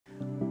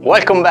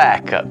Welcome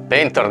back,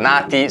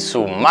 bentornati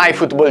su My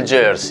Football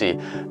Jersey.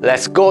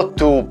 Let's go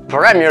to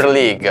Premier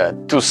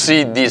League to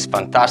see this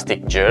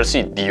fantastic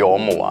jersey, the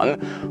home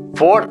one,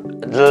 for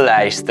the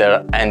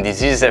Leicester, and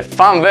this is a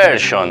fun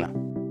version.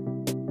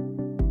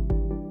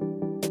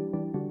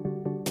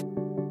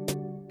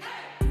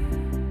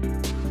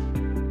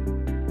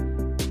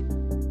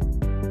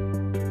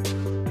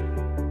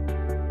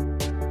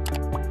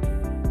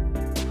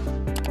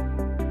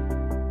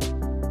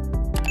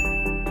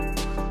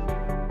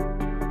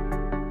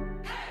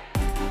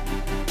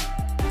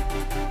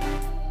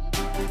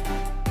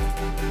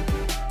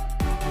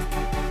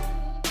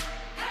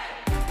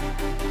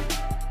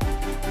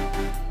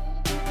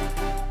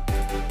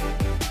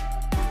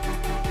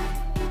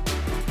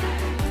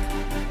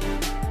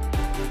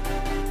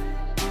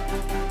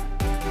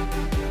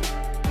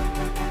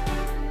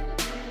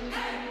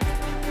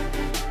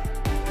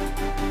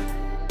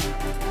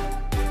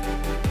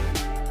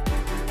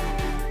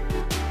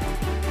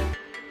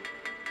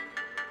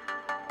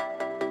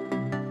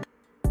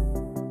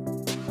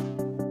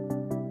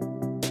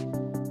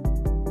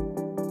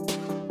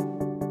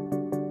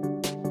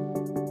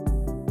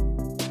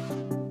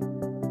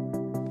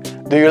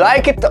 Do you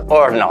like it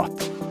or not?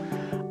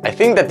 I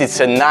think that it's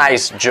a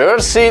nice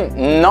jersey,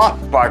 not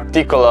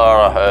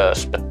particular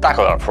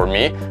spectacular for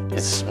me.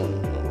 It's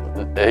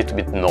a little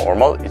bit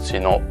normal. It's,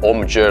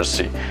 home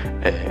jersey,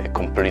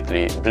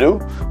 completely blue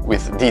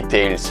with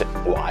details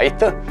white.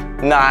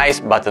 Nice,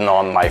 but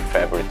not my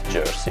favorite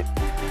jersey.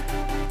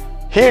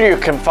 Here you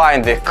can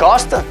find the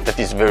cost, that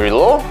is very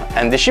low,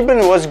 and the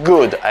shipment was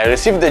good. I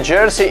received the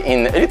jersey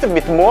in a little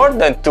bit more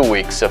than 2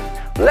 weeks.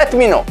 Let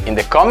me know in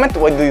the comment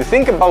what do you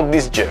think about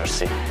this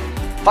jersey.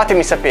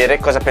 Fatemi sapere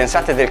cosa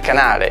pensate del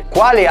canale,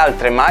 quali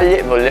altre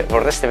maglie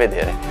vorreste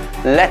vedere.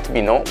 Let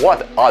me know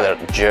what other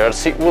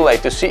jersey would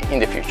like to see in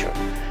the future.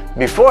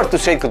 Before to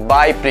say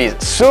goodbye, please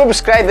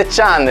subscribe the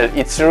channel,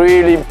 it's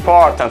really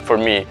important for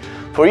me.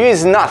 For you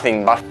it's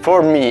nothing, but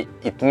for me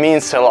it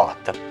means a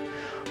lot.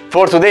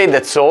 For today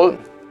that's all,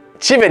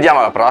 ci vediamo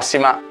alla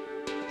prossima,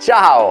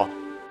 ciao!